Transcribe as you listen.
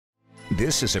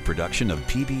This is a production of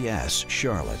PBS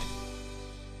Charlotte.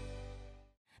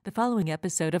 The following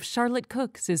episode of Charlotte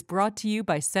Cooks is brought to you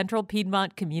by Central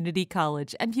Piedmont Community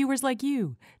College and viewers like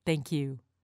you. Thank you.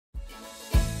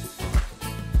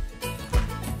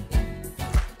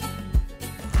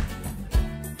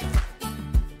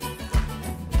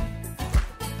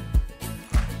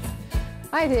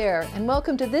 Hi there, and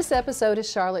welcome to this episode of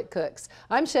Charlotte Cooks.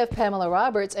 I'm Chef Pamela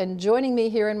Roberts, and joining me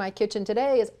here in my kitchen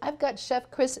today is I've got Chef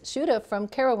Chris Schuta from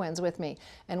Carowinds with me,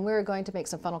 and we're going to make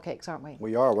some funnel cakes, aren't we?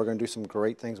 We are. We're going to do some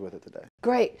great things with it today.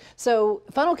 Great. So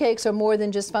funnel cakes are more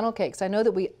than just funnel cakes. I know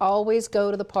that we always go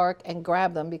to the park and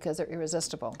grab them because they're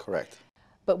irresistible. Correct.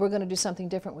 But we're going to do something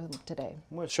different with them today.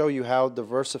 I'm going to show you how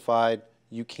diversified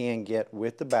you can get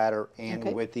with the batter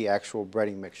and with the actual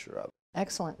breading mixture of it.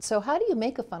 Excellent. So how do you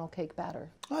make a funnel cake batter?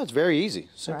 Oh, it's very easy.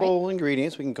 Simple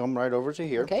ingredients. We can come right over to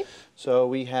here. Okay. So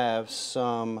we have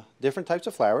some different types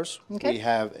of flours. Okay. We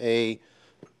have a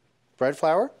bread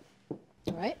flour.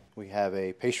 All right. We have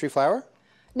a pastry flour.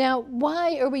 Now,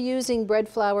 why are we using bread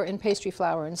flour and pastry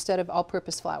flour instead of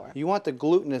all-purpose flour? You want the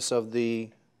glutinous of the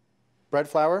bread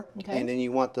flour, and then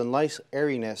you want the nice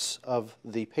airiness of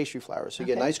the pastry flour. So you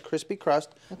get a nice crispy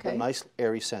crust, a nice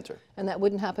airy center. And that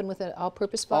wouldn't happen with an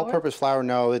all-purpose flour? All-purpose flour,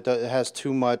 no. It has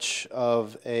too much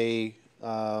of a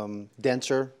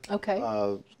denser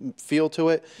feel to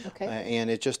it, and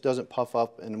it just doesn't puff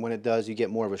up. And when it does, you get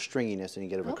more of a stringiness and you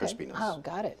get of a crispiness. Oh,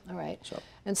 got it. All right.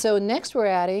 And so next we're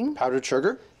adding powdered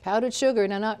sugar. Powdered sugar,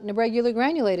 now not regular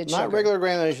granulated sugar. Not regular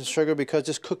granulated sugar because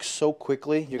this cooks so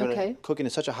quickly. You're going to cook it in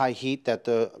such a high heat that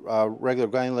the regular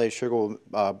granulated sugar will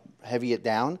heavy it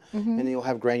down, and then you'll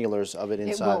have granulars of it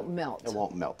inside. It won't melt. It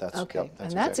won't melt. That's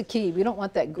and that's a key. We don't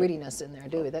want that grittiness in there,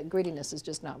 do we? That grittiness is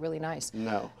just not really nice.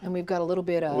 No. And we've got a little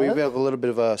bit of... We have a little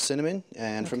bit of cinnamon,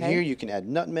 and from here you can add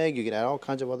nutmeg, you can add all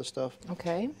kinds of other stuff.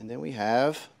 Okay. And then we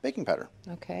have baking powder.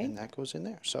 Okay. And that goes in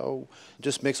there. So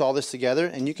just mix all this together,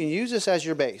 and you can use this as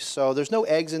your base. So there's no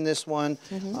eggs in this one.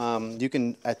 You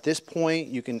can, at this point,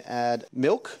 you can add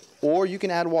milk, or you can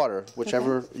add water,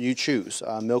 whichever you choose.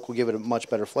 Milk will give it a much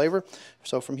better flavor.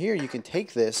 So from here, you can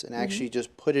take this and actually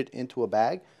just put it into a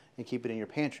bag and keep it in your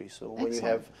pantry. So when you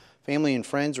have family and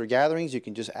friends or gatherings, you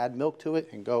can just add milk to it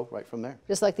and go right from there.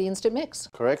 Just like the instant mix.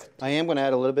 Correct. I am going to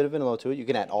add a little bit of vanilla to it. You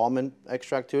can add almond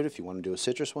extract to it. If you want to do a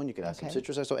citrus one, you can add some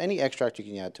citrus. So any extract you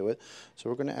can add to it. So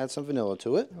we're going to add some vanilla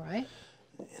to it. All right.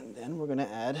 And then we're going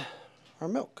to add our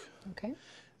milk. Okay.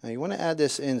 Now you want to add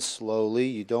this in slowly.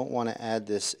 You don't want to add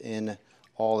this in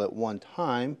all at one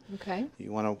time. Okay.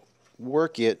 You want to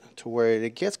work it to where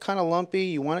it gets kind of lumpy.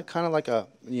 You want it kind of like a,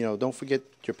 don't forget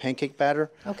your pancake batter.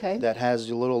 Okay. That has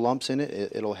your little lumps in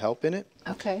it. It'll help in it.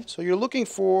 Okay. So you're looking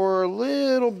for a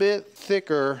little bit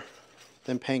thicker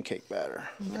than pancake batter.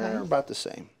 Okay. They're about the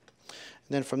same.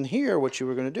 And then from here, what you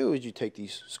were going to do is you take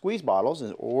these squeeze bottles,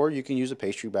 or you can use a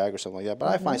pastry bag or something like that. But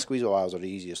I find squeeze bottles are the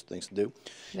easiest things to do.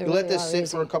 You let this sit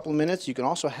for a couple of minutes. You can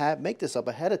also make this up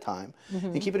ahead of time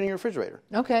and keep it in your refrigerator.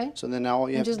 Okay. So then now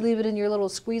you have just leave it in your little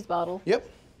squeeze bottle. Yep.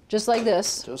 Just like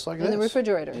this. Just like in the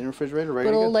refrigerator. In the refrigerator, ready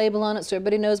Put to a go. little label on it so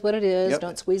everybody knows what it is.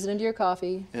 Don't squeeze it into your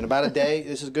coffee. In about a day.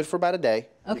 This is good for about a day.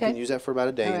 Okay. You can use that for about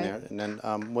a day in there. And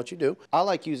then what you do, I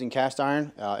like using cast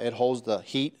iron. It holds the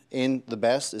heat in the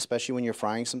best, especially when you're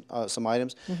frying some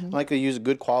items. I like to use a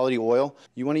good quality oil.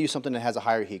 You want to use something that has a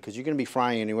higher heat because you're going to be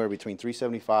frying anywhere between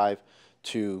 375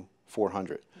 to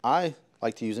 400. I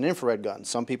like to use an infrared gun.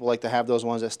 Some people like to have those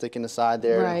ones that stick in the side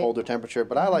there and hold their temperature,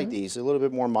 but I like these. They're a little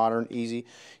bit more modern, easy.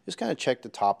 Just kind of check the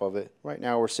top of it. Right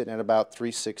now we're sitting at about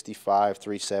 365,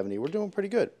 370. We're doing pretty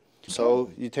good. So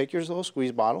you take your little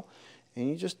squeeze bottle and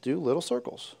you just do little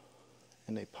circles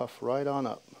and they puff right on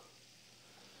up.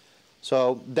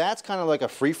 So that's kind of like a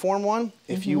free-form one.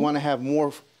 If you want to have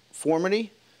more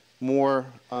formity, more...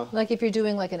 like if you're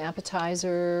doing like an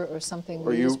appetizer or something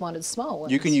where you just wanted small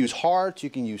ones. You can use hearts,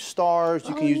 you can use stars,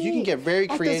 you can get very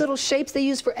creative. Like those little shapes they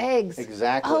use for eggs.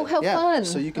 Exactly. Oh, how fun.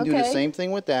 So you can do the same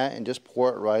thing with that and just pour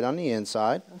it right on the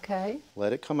inside. Okay.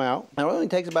 Let it come out. Now it only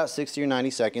takes about 60 or 90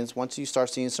 seconds. Once you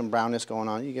start seeing some brownness going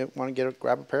on, you want to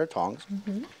grab a pair of tongs.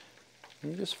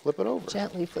 And you just flip it over.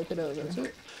 Gently flip it over. That's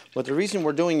it. But the reason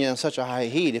we're doing it on such a high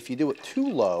heat, if you do it too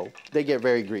low, they get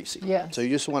very greasy. Yeah. So you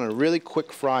just want a really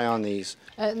quick fry on these.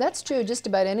 That's true just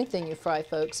about anything you fry,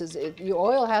 folks. Your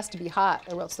oil has to be hot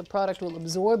or else the product will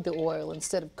absorb the oil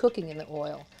instead of cooking in the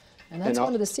oil. And that's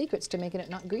one of the secrets to making it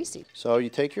not greasy. So you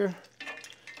take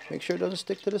make sure it doesn't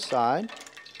stick to the side.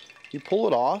 You pull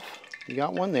it off. You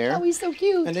got one there. Oh, he's so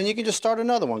cute. And then you can just start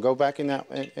another one. Go back in that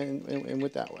and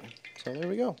with that way. So there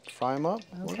we go. Fry them up.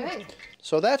 Okay.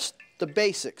 So that's the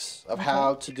basics of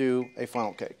how to do a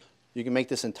funnel cake. You can make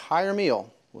this entire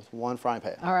meal with one frying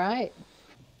pan. All right.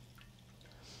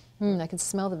 I can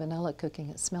smell the vanilla cooking.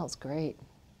 It smells great.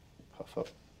 Puff up,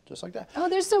 just like that. Oh,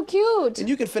 they're so cute. And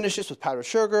you can finish this with powdered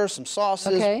sugar, some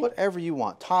sauces, whatever you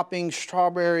want. Toppings,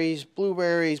 strawberries,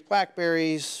 blueberries,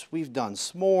 blackberries. We've done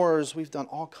s'mores. We've done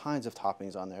all kinds of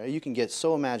toppings on there. You can get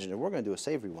so imaginative. We're going to do a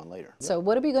savory one later. So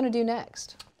what are we going to do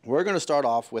next? We're going to start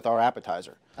off with our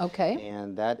appetizer. Okay.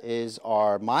 And that is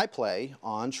my play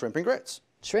on shrimp and grits.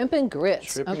 Shrimp and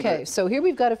grits. Shrimp and okay, grits. so here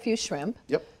we've got a few shrimp.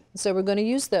 Yep. So we're going to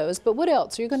use those. But what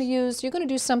else? You're going to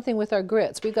do something with our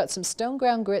grits. We've got some stone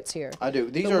ground grits here. I do.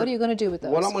 What are you going to do with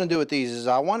those? What I'm going to do with these is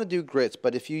I want to do grits,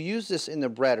 but if you use this in the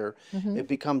breader, it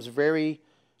becomes very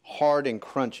hard and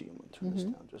crunchy. I'm going to turn this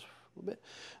down just a little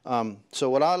bit. So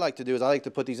what I like to do is I like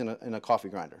to put these in a coffee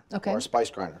grinder or a spice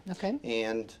grinder. Okay.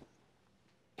 And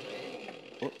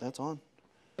that's on.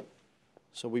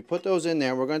 So we put those in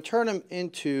there. We're going to turn them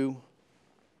into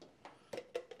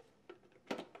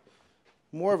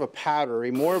more of a powdery,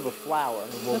 more of a flour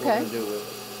is what we're going to do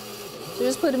with it. So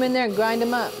just put them in there and grind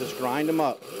them up. Just grind them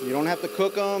up. You don't have to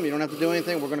cook them. You don't have to do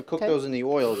anything. We're going to cook those in the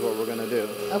oil is what we're going to do.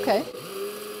 Okay.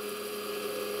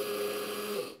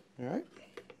 All right.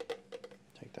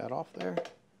 Take that off there.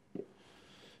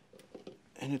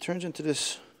 And it turns into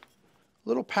this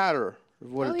little powder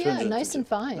of what it turns into. Nice and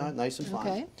fine. Nice and fine.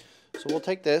 Okay. So we'll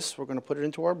take this. We're going to put it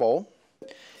into our bowl.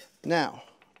 Now,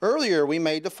 earlier we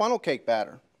made the funnel cake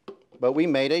batter. But we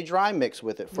made a dry mix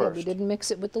with it first. Yeah, we didn't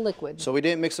mix it with the liquid. So we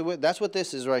didn't mix it with, that's what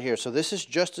this is right here. So this is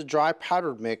just a dry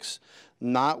powdered mix,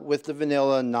 not with the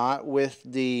vanilla, not with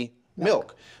the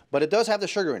milk. But it does have the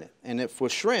sugar in it. And if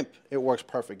with shrimp, it works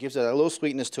perfect. Gives it a little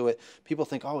sweetness to it. People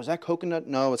think, oh, is that coconut?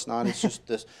 No, it's not. It's just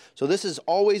this. So this has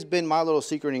always been my little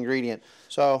secret ingredient.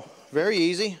 So very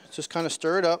easy. Just kind of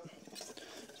stir it up.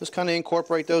 Just kind of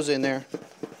incorporate those in there.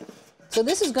 So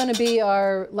this is going to be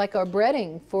our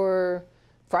breading for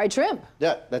fried shrimp.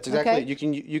 Yeah, that's exactly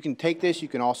it. You can take this. You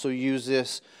can also use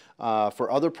this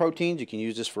for other proteins. You can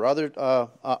use this for other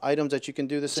items that you can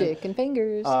do this in. Chicken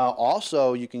fingers.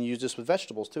 Also, you can use this with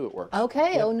vegetables too. It works.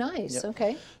 Okay. Yep. Oh, nice. Yep.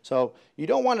 Okay. So you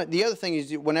don't want to. The other thing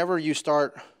is, whenever you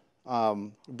start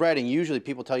breading, usually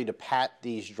people tell you to pat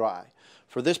these dry.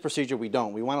 For this procedure, we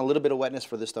don't. We want a little bit of wetness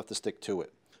for this stuff to stick to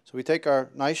it. So we take our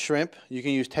nice shrimp. You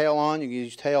can use tail on. You can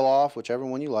use tail off, whichever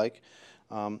one you like.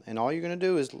 And all you're going to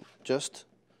do is just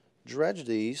dredge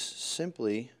these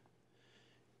simply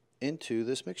into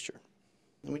this mixture.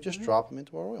 And we just drop them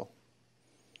into our oil.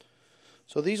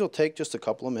 So these will take just a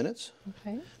couple of minutes.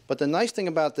 Okay. But the nice thing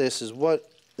about this is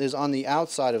what is on the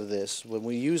outside of this, when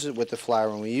we use it with the flour,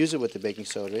 when we use it with the baking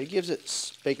soda, it gives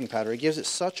it, baking powder, it gives it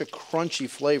such a crunchy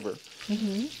flavor.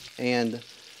 And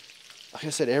like I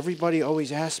said, everybody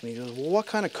always asks me, well, what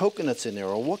kind of coconut's in there,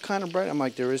 or what kind of bread? I'm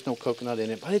like, there is no coconut in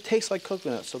it, but it tastes like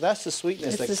coconut. So that's the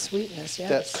sweetness. It's the sweetness, yes.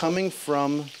 That's coming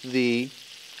from the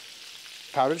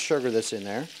powdered sugar that's in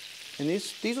there. And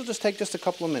these will just take just a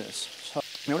couple of minutes. So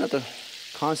you don't have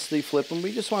to constantly flip them.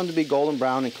 We just want them to be golden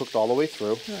brown and cooked all the way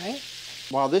through. All right.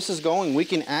 While this is going, we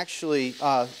can actually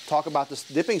talk about this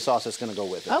dipping sauce that's going to go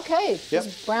with it. Okay. Yep.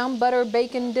 This brown butter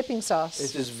bacon dipping sauce.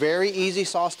 It's this very easy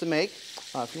sauce to make.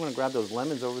 If you want to grab those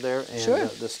lemons over there and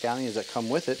the scallions that come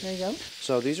with it. There you go.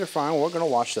 So these are fine. We're going to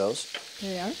wash those.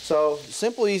 There you are. So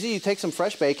simple, easy. You take some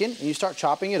fresh bacon and you start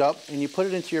chopping it up, and you put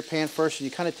it into your pan first, and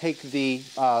you kind of take the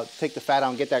fat out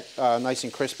and get that nice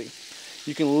and crispy.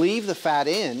 You can leave the fat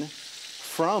in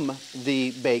from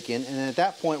the bacon, and then at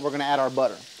that point we're going to add our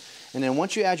butter. And then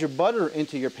once you add your butter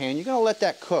into your pan, you're going to let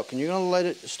that cook, and you're going to let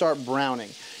it start browning.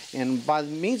 And by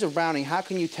means of browning, how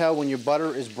can you tell when your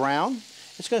butter is brown?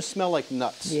 It's going to smell like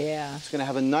nuts. Yeah. It's going to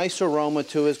have a nice aroma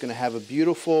to it. It's going to have a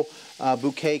beautiful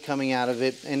bouquet coming out of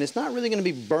it. And it's not really going to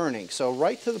be burning. So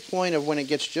right to the point of when it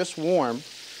gets just warm,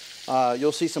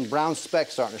 you'll see some brown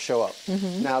specks starting to show up.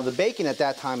 Now, the bacon at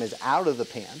that time is out of the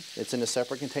pan. It's in a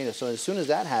separate container. So as soon as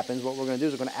that happens, what we're going to do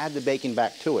is we're going to add the bacon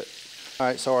back to it. All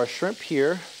right, so our shrimp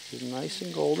here is nice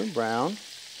and golden brown.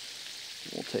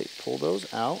 We'll pull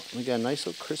those out. We got a nice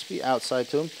little crispy outside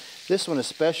to them. This one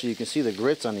especially, you can see the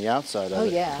grits on the outside of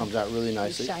it. Yeah. It comes out really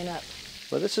nicely. They shine up.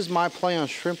 But this is my play on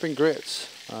shrimp and grits.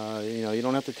 You know, you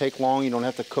don't have to take long. You don't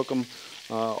have to cook them,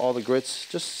 all the grits.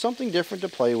 Just something different to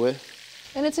play with.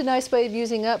 And it's a nice way of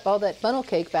using up all that funnel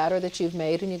cake batter that you've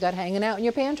made and you got hanging out in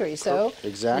your pantry. So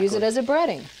exactly. Use it as a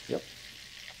breading. Yep.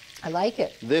 I like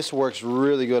it. This works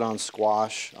really good on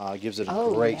squash. Gives it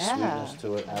a great sweetness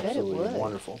to it. Absolutely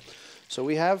wonderful. So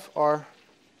we have our...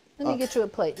 Let me get you a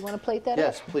plate. You want to plate that up?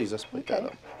 Yes, please. Let's plate that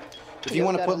up. If you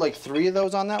want to put like 3 of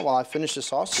those on that while I finish the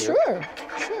sauce here. Sure,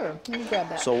 sure. Let me grab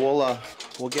that. So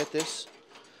we'll get this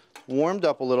warmed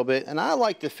up a little bit. And I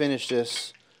like to finish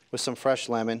this with some fresh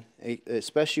lemon,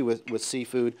 especially with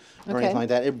seafood or Okay. anything like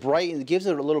that. It brightens, gives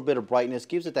it a little bit of brightness,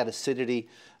 gives it that acidity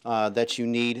that you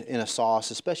need in a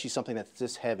sauce, especially something that's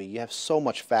this heavy. You have so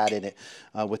much fat in it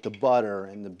with the butter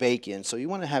and the bacon, so you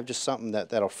want to have just something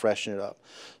that'll freshen it up.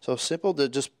 So simple. To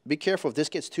just be careful if this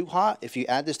gets too hot. If you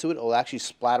add this to it, it'll actually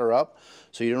splatter up.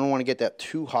 So you don't want to get that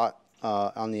too hot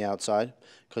on the outside,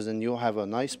 because then you'll have a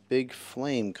nice big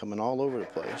flame coming all over the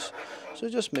place. So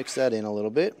just mix that in a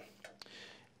little bit.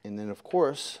 And then, of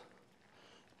course,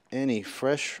 any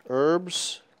fresh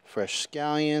herbs, fresh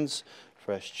scallions,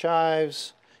 fresh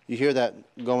chives. You hear that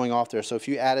going off there. So if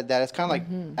you added that, it's kind of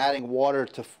like adding water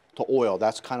to oil.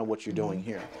 That's kind of what you're doing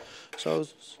here. So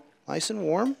it's nice and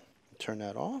warm. Turn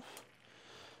that off.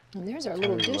 And there's our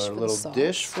little dish for the sauce. Little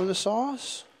dish for the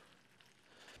sauce.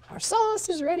 Our sauce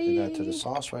is ready. Add that to the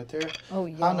sauce right there. Oh,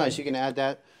 yeah. How nice. You can add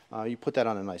that. You put that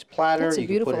on a nice platter. That's a you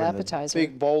beautiful can put it appetizer. in a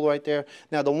big bowl right there.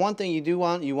 Now, the one thing you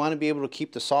want to be able to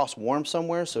keep the sauce warm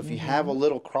somewhere. So if you have a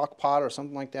little crock pot or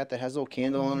something like that that has a little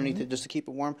candle underneath it just to keep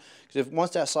it warm, because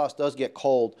once that sauce does get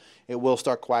cold, it will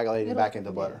start coagulating back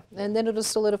into butter. And then it'll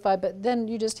solidify, but then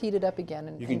you just heat it up again.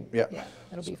 And, yeah,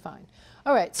 it'll be fine.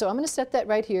 All right, so I'm going to set that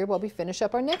right here while we finish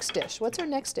up our next dish. What's our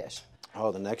next dish?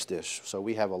 Oh, the next dish. So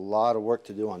we have a lot of work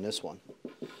to do on this one.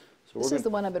 So This is the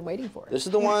one I've been waiting for. This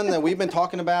is the one that we've been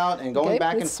talking about and going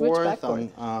back and forth. We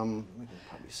can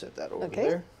probably set that over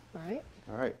there. All right.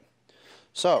 All right.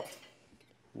 So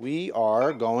we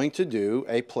are going to do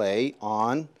a play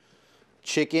on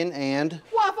chicken and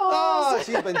Waffles! Oh,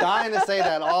 she's been dying to say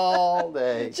that all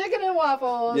day. Chicken and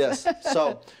waffles. Yes.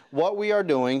 So what we are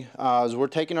doing is we're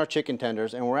taking our chicken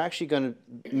tenders and we're actually going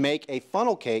to make a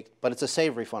funnel cake, but it's a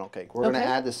savory funnel cake. We're going to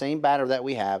add the same batter that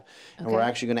we have, and we're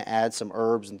actually going to add some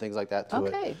herbs and things like that to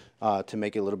it to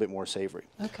make it a little bit more savory.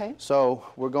 Okay. So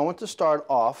we're going to start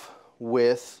off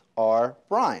with our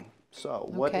brine. So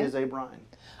what is a brine?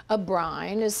 A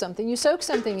brine is something you soak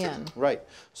something in. Right.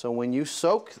 So when you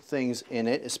soak things in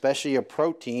it, especially a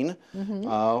protein,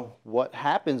 what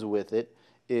happens with it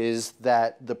is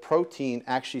that the protein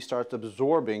actually starts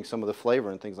absorbing some of the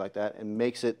flavor and things like that, and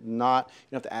makes it not, you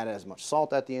don't have to add as much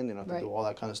salt at the end, you don't have to do all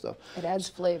that kind of stuff. It adds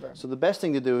flavor. So the best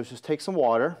thing to do is just take some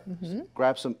water,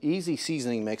 grab some easy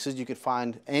seasoning mixes. You can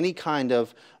find any kind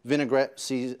of vinaigrette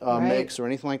mix or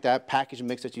anything like that, packaged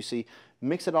mix that you see,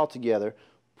 mix it all together.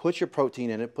 Put your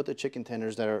protein in it, put the chicken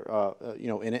tenders that are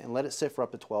in it, and let it sit for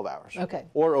up to 12 hours. Okay.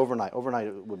 Or overnight.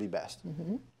 Overnight would be best.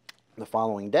 The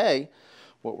following day,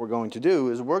 what we're going to do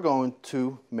is we're going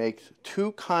to make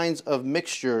two kinds of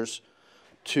mixtures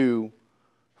to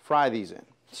fry these in.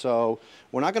 So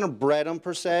we're not going to bread them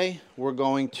per se. We're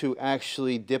going to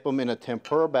actually dip them in a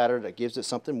tempura batter that gives it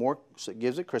something more, so it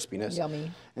gives it crispiness. Yummy.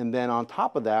 And then on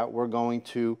top of that, we're going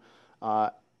to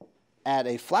add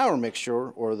a flour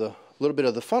mixture or the little bit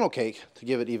of the funnel cake to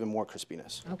give it even more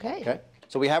crispiness. Okay.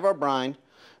 So we have our brine.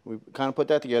 We kind of put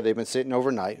that together. They've been sitting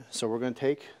overnight. So we're going to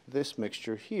take this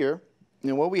mixture here.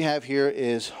 And what we have here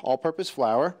is all-purpose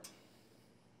flour.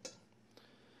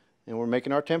 And we're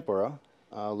making our tempura.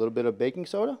 A little bit of baking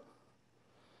soda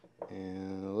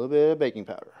and a little bit of baking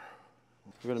powder.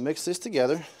 We're going to mix this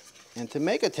together. And to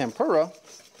make a tempura,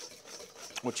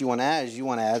 what you want to add is you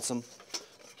want to add some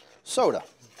soda.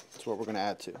 That's what we're going to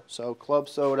add to. So club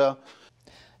soda.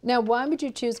 Now, why would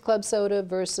you choose club soda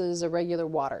versus a regular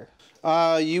water?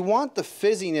 You want the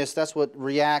fizziness. That's what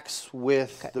reacts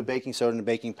with the baking soda and the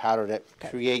baking powder that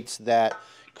creates that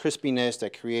crispiness,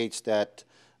 that creates that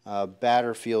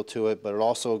batter feel to it, but it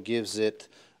also gives it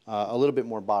a little bit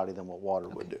more body than what water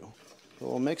would do. So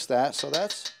we'll mix that. So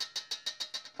that's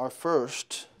our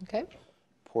first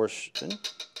portion.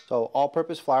 So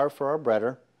all-purpose flour for our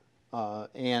breader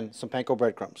and some panko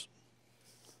breadcrumbs.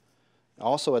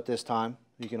 Also at this time,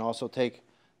 you can also take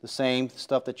the same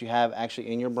stuff that you have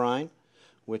actually in your brine,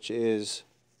 which is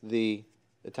the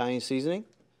Italian seasoning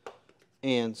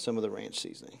and some of the ranch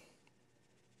seasoning.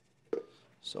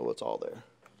 So it's all there.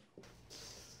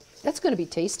 That's going to be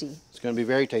tasty. It's going to be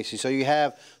very tasty. So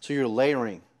you're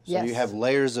layering. So you have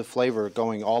layers of flavor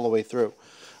going all the way through.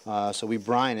 So we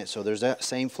brine it, so there's that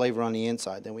same flavor on the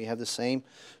inside. Then we have the same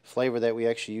flavor that we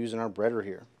actually use in our breader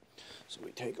here. So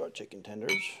we take our chicken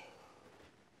tenders,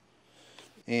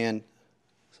 and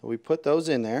so we put those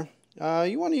in there.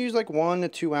 You want to use like 1 to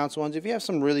 2 ounce ones. If you have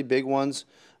some really big ones,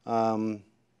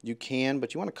 you can,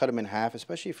 but you want to cut them in half,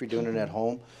 especially if you're doing it at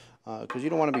home, because you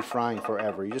don't want to be frying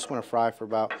forever. You just want to fry for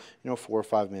about 4 or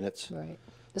 5 minutes. Right.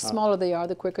 The smaller they are,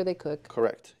 the quicker they cook.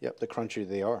 Correct. Yep. The crunchier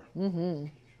they are.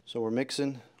 So we're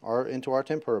mixing into our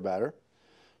tempura batter.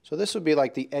 So this would be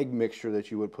like the egg mixture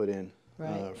that you would put in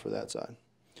for that side.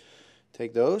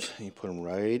 Take those and you put them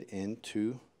right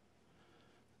into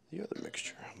the other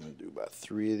mixture. I'm going to do about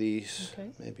 3 of these, Okay.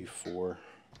 maybe 4.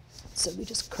 So we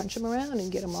just crunch them around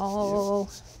and get them all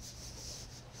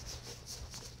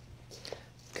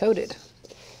coated.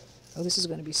 Oh, this is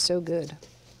going to be so good.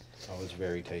 Oh, it's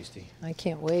very tasty. I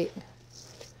can't wait.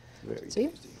 Very See?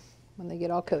 tasty. When they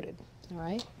get all coated. All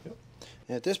right? Yep.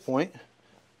 And at this point,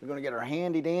 we're going to get our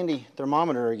handy dandy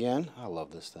thermometer again. I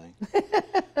love this thing.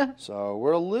 So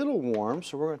we're a little warm,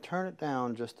 so we're going to turn it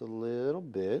down just a little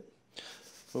bit.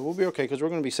 But we'll be okay because we're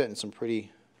going to be setting some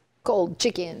pretty... Cold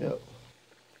chicken. Yep.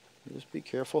 Just be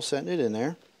careful setting it in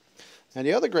there. And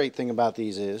the other great thing about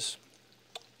these is,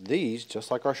 these,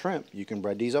 just like our shrimp, you can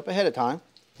bread these up ahead of time.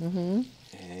 And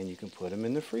you can put them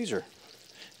in the freezer.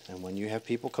 And when you have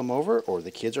people come over or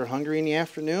the kids are hungry in the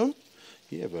afternoon,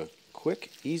 you have a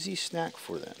quick, easy snack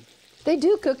for them. They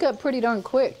do cook up pretty darn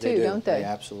quick too, don't they? They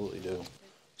absolutely do.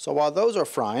 So while those are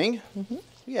frying,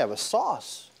 we have a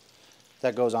sauce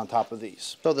that goes on top of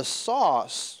these. So the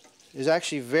sauce is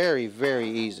actually very, very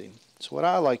easy. So what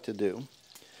I like to do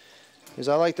is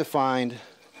I like to find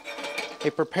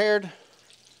a prepared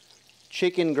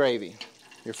chicken gravy.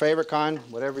 Your favorite kind,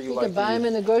 whatever you like to use. You can buy them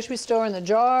in the grocery store in the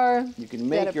jar. You can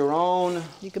make your own.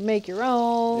 You can make your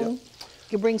own. Yep. You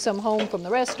can bring some home from the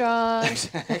restaurant.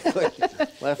 Exactly.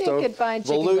 Leftover. You could find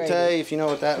chicken velouté, gravy. if you know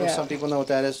what that is. Yeah. Some people know what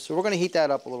that is. So we're going to heat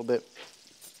that up a little bit.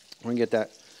 We're going to get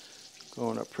that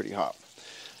going up pretty hot.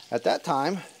 At that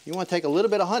time, you want to take a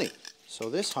little bit of honey. So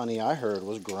this honey, I heard,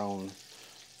 was grown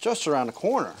just around the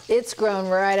corner. It's grown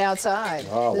right outside.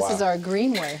 Oh, this wow. is our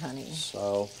Greenway honey.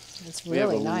 So It's we have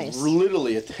really nice.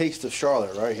 literally a taste of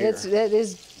Charlotte right here. It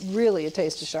is really a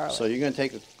taste of Charlotte. So you're going to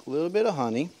take a little bit of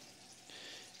honey.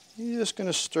 You're just going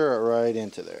to stir it right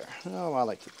into there. Oh, I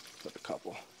like to put a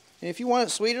couple. And if you want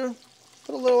it sweeter,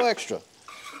 put a little extra.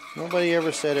 Nobody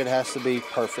ever said it has to be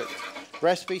perfect.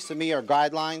 Recipes to me are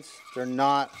guidelines. They're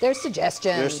not. They're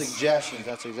suggestions. They're suggestions.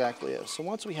 That's exactly it. So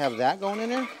once we have that going in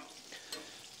there,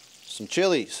 some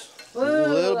chilies. Ooh, a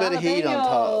little bit of heat on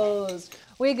top. jalapenos.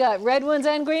 We got red ones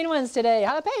and green ones today.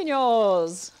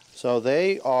 Jalapenos. So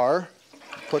they are,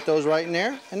 put those right in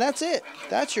there, and that's it.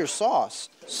 That's your sauce.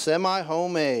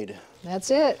 Semi-homemade.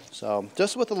 That's it. So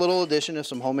just with a little addition of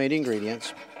some homemade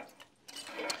ingredients.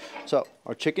 So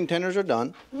our chicken tenders are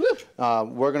done.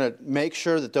 We're going to make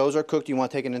sure that those are cooked. You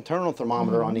want to take an internal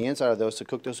thermometer on the inside of those to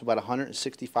cook those to about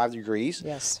 165 degrees.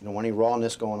 Yes. You don't want any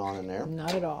rawness going on in there.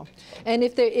 Not at all. And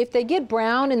if they get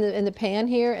brown in the pan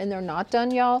here and they're not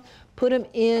done, y'all, put them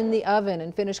in the oven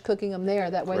and finish cooking them there.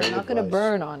 That way Great they're not going to advice.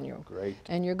 burn on you. Great.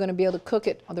 And you're going to be able to cook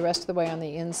it the rest of the way on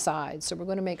the inside. So we're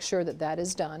going to make sure that that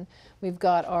is done. We've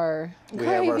got our We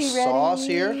have our gravy sauce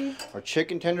ready. here. Our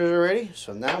chicken tenders are ready.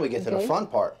 So now we get to the Okay. fun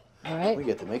part. All right. We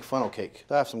get to make funnel cake.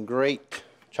 I have some great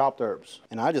chopped herbs,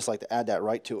 and I just like to add that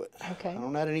right to it. Okay. I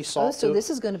don't add any Oh, salt so to this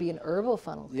it. is going to be an herbal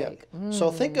funnel Yeah. cake. So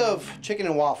think of chicken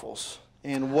and waffles,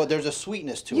 and what there's a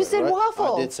sweetness to it. You said right?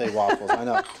 waffle. I did say waffles. I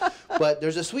know, but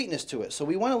there's a sweetness to it. So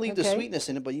we want to leave the Okay. sweetness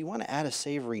in it, but you want to add a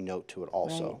savory note to it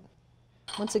also.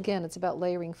 Once again, it's about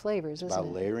layering flavors, isn't About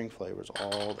it? layering flavors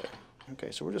all there.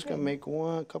 Okay, so we're just gonna make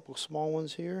a couple small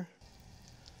ones here.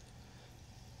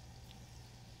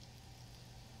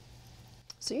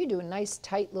 So you're doing nice,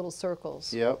 tight little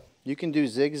circles. Yep. You can do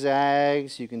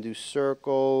zigzags. You can do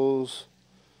circles.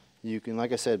 You can,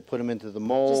 like I said, put them into the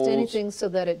molds. Just anything so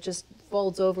that it just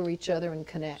folds over each other and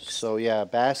connects. So yeah,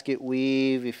 basket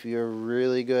weave if you're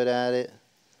really good at it.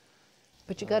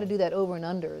 But you got to do that over and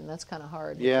under, and that's kind of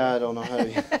hard. Yeah, I don't know how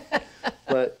to.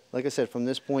 But like I said, from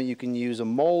this point you can use a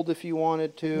mold if you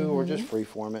wanted to, or just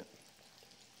freeform it.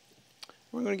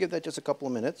 We're going to give that just a couple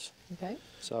of minutes. Okay.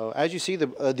 So as you see,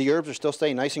 the herbs are still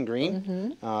staying nice and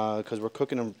green because we're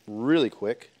cooking them really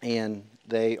quick, and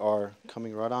they are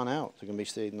coming right on out. They're going to be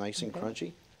staying nice and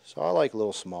crunchy. So I like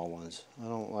little small ones. I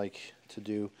don't like to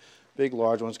do big,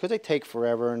 large ones because they take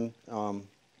forever and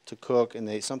to cook,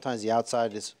 and sometimes the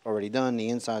outside is already done, the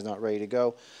inside's not ready to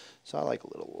go. So I like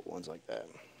little ones like that.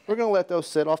 We're going to let those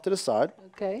sit off to the side.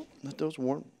 Okay. Let those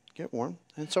get warm.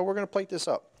 And so we're going to plate this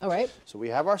up. All right. So we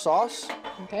have our sauce.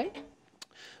 Okay.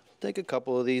 Take a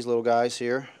couple of these little guys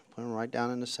here, put them right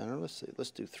down in the center. Let's see,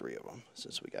 let's do 3 of them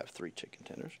since we got 3 chicken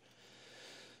tenders.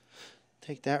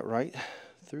 Take that right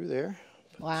through there.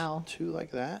 Put Wow. 2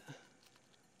 like that.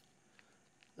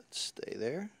 Let's stay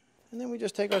there. And then we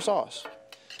just take our sauce.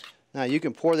 Now you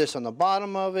can pour this on the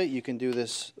bottom of it. You can do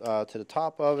this to the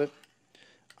top of it.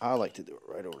 I like to do it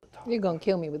right over the top. You're going to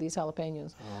kill me with these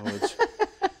jalapenos. Oh, it's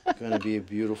going to be a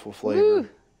beautiful flavor. Woo.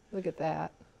 Look at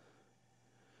that.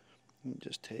 You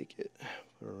just take it,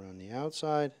 put it around the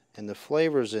outside, and the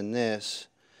flavors in this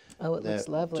Oh, it looks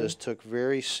lovely. Just took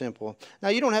very simple. Now,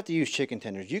 you don't have to use chicken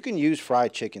tenders. You can use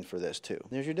fried chicken for this, too.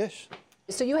 There's your dish.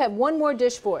 So you have one more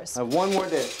dish for us. I have one more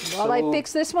dish. While I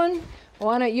fix this one,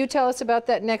 why don't you tell us about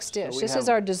that next dish? This is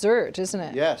our dessert, isn't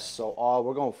it? Yes, so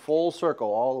we're going full circle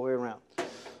all the way around.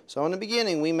 So in the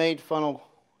beginning, we made funnel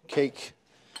cake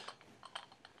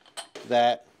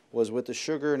that was with the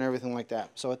sugar and everything like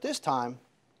that. So at this time,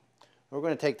 we're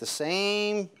going to take the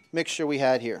same mixture we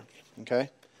had here, okay?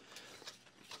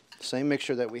 Same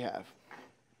mixture that we have.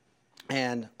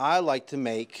 And I like to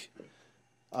make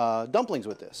dumplings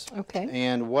with this. Okay.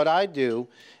 And what I do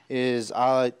is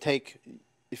I take,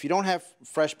 if you don't have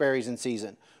fresh berries in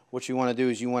season, what you want to do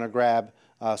is you want to grab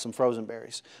some frozen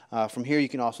berries. From here you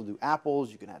can also do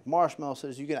apples, you can add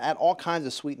marshmallows, you can add all kinds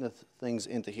of sweetened things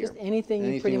into here. Just anything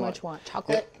you pretty much want.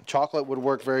 Chocolate? Yeah, chocolate would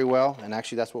work very well, and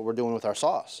actually that's what we're doing with our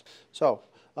sauce. So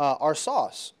our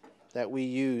sauce that we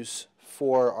use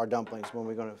for our dumplings when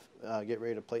we're going to get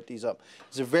ready to plate these up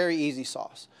is a very easy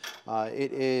sauce.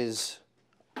 It is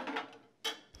There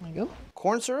you go.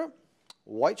 corn syrup,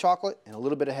 white chocolate, and a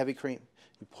little bit of heavy cream.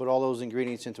 You put all those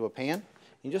ingredients into a pan.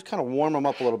 You just kind of warm them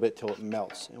up a little bit till it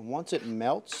melts. And once it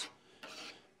melts,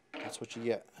 that's what you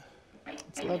get.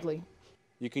 It's lovely.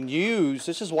 You can use,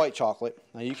 this is white chocolate.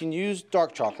 Now you can use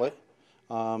dark chocolate.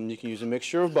 You can use a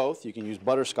mixture of both. You can use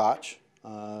butterscotch.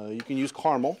 You can use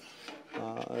caramel.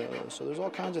 So there's all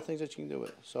kinds of things that you can do with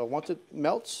it. So once it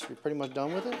melts, you're pretty much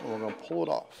done with it, and we're going to pull it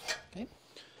off. Okay.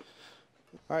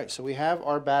 All right, so we have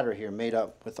our batter here made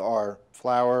up with our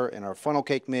flour and our funnel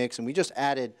cake mix, and we just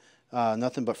added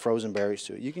nothing but frozen berries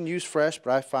to it. You can use fresh,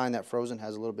 but I find that frozen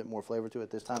has a little bit more flavor to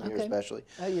it this time of year especially.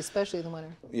 Especially in the winter.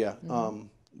 Yeah,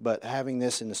 but having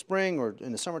this in the spring or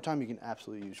in the summertime, you can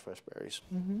absolutely use fresh berries.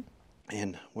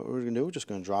 And what we're going to do, we're just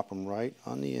going to drop them right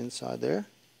on the inside there.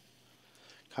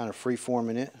 Kind of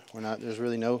free-forming it. There's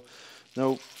really no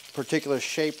particular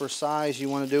shape or size you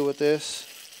want to do with this.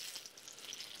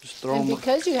 Just throw them. And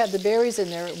because you have the berries in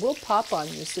there, it will pop on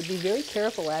you, so be very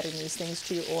careful adding these things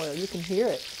to your oil. You can hear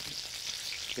it.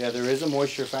 Yeah, there is a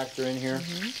moisture factor in here.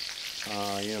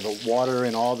 You know, the water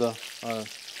and all the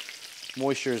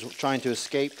moisture is trying to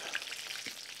escape.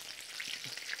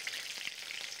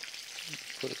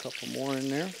 Put a couple more in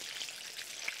there.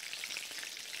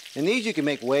 And these you can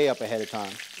make way up ahead of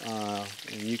time.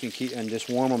 And you can keep and just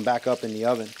warm them back up in the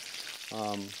oven.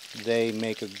 They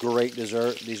make a great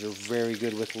dessert. These are very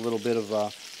good with a little bit of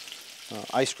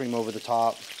ice cream over the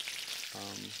top.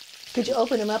 Could you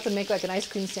open them up and make like an ice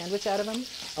cream sandwich out of them?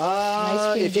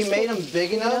 If you made them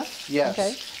big enough, yes.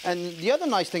 Okay. And the other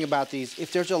nice thing about these,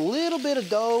 if there's a little bit of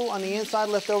dough on the inside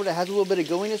left over that has a little bit of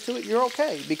gooiness to it, you're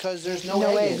okay because there's no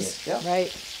eggs in it. Yeah. Right.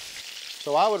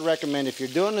 So I would recommend if you're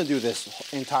going to do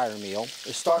this entire meal,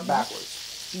 is start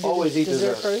backwards. Always eat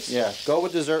dessert first? Yeah, go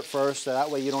with dessert first, so that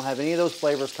way you don't have any of those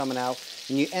flavors coming out,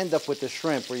 and you end up with the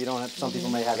shrimp where you don't have, some people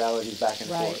may have allergies back and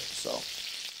forth. So,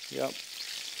 yep.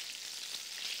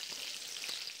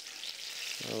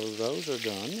 So those are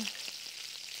done.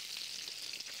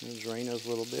 And drain those a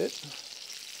little bit.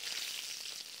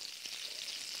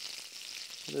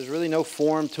 There's really no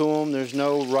form to them. There's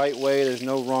no right way. There's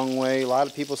no wrong way. A lot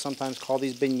of people sometimes call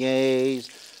these beignets,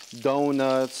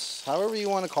 donuts, however you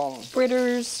want to call them.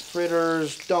 Fritters.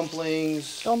 Fritters,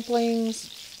 dumplings.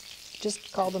 Dumplings.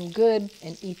 Just call them good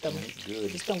and eat them.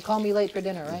 Good. Just don't call me late for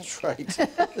dinner, right? That's right.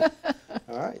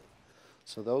 All right.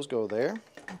 So those go there.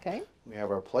 Okay. We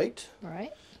have our plate. All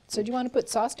right. So do you want to put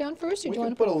sauce down first, or We do you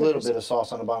can want to put a little fritters? bit of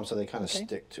sauce on the bottom so they kind of Okay.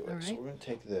 stick to it. All So right. we're going to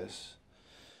take this,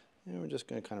 and we're just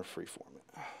going to kind of freeform it.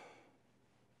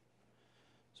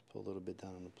 Just put a little bit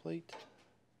down on the plate.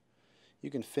 You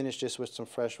can finish this with some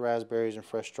fresh raspberries and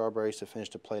fresh strawberries to finish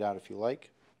the plate out if you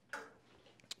like.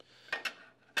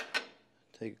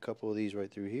 Take a couple of these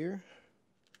right through here.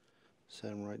 Set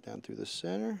them right down through the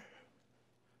center.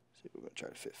 See, we're going to try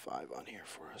to fit 5 on here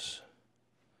for us.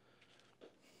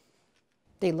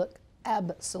 They look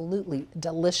absolutely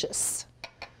delicious.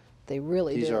 They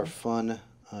really do. These are fun.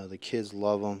 The kids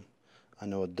love them. I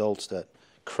know adults that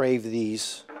crave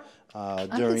these. I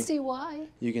can see why.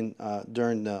 You can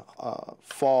during the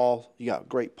fall. You got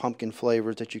great pumpkin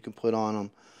flavors that you can put on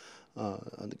them.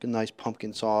 A nice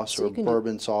pumpkin sauce So or you can do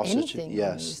bourbon sauce. anything on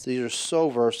Yes, these are so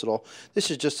versatile.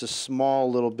 This is just a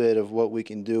small little bit of what we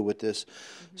can do with this.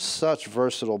 Such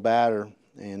versatile batter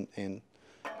and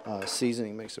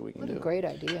seasoning mix that we can What do. a great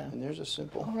idea. And there's a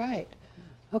simple. All right.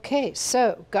 Okay,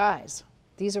 so guys,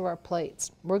 these are our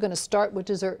plates. We're going to start with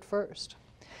dessert first.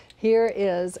 Here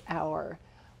is our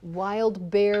wild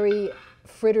berry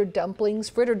fritter dumplings.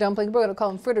 Fritter dumplings, we're going to call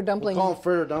them fritter dumplings. We'll call them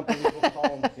fritter dumplings, we'll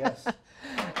call them, yes.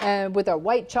 And with our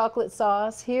white chocolate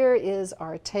sauce, here is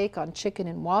our take on chicken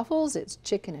and waffles. It's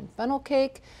chicken and funnel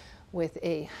cake with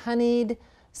a honeyed,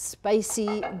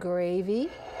 spicy gravy.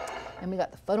 And we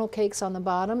got the funnel cakes on the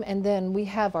bottom. And then we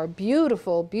have our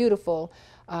beautiful, beautiful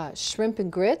shrimp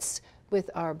and grits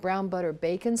with our brown butter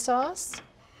bacon sauce.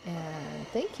 And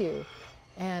thank you.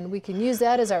 And we can use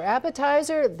that as our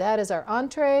appetizer, that is our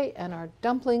entree, and our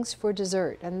dumplings for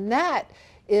dessert. And that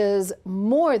is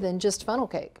more than just funnel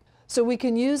cake. So we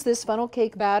can use this funnel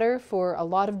cake batter for a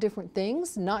lot of different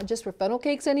things, not just for funnel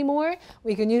cakes anymore.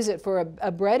 We can use it for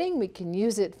a breading. We can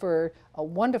use it for a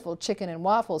wonderful chicken and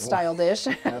waffle style dish.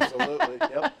 Absolutely,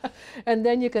 yep. And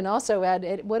then you can also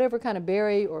add whatever kind of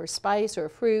berry or spice or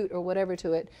fruit or whatever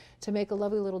to it to make a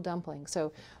lovely little dumpling.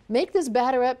 So make this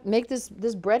batter up, make this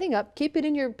breading up, keep it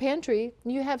in your pantry.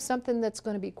 You have something that's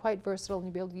going to be quite versatile and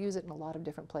you'll be able to use it in a lot of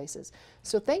different places.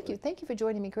 So thank you for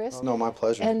joining me, Chris. Oh, no, my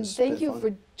pleasure. And thank you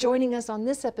for joining us on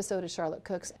this episode of Charlotte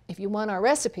Cooks. If you want our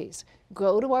recipes,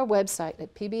 go to our website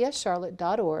at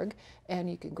pbscharlotte.org and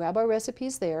you can grab our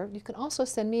recipes there. You can also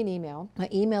send me an email. My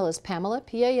email is Pamela,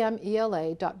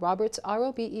 Pamela.Roberts, Roberts,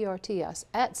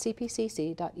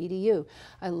 @cpcc.edu.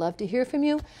 I love to hear from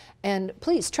you, and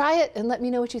please try it and let me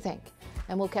know what you think.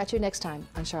 And we'll catch you next time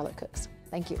on Charlotte Cooks.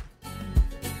 Thank you.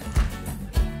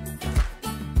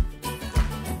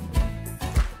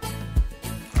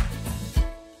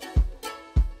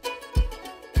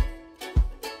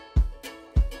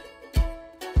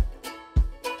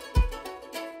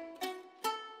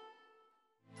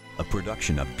 A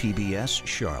production of PBS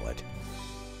Charlotte.